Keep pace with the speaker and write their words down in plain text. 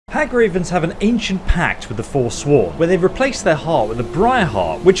Hagravens have an ancient pact with the Forsworn, where they've replaced their heart with a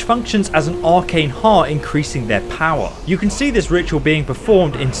Brierheart, which functions as an arcane heart, increasing their power. You can see this ritual being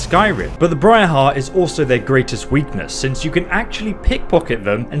performed in Skyrim, but the Brierheart is also their greatest weakness, since you can actually pickpocket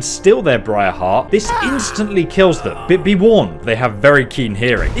them and steal their Brierheart. This instantly kills them, but be warned, they have very keen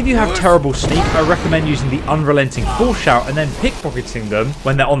hearing. If you have terrible sneak, I recommend using the unrelenting force shout and then pickpocketing them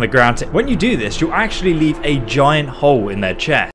when they're on the ground. When you do this, you'll actually leave a giant hole in their chest.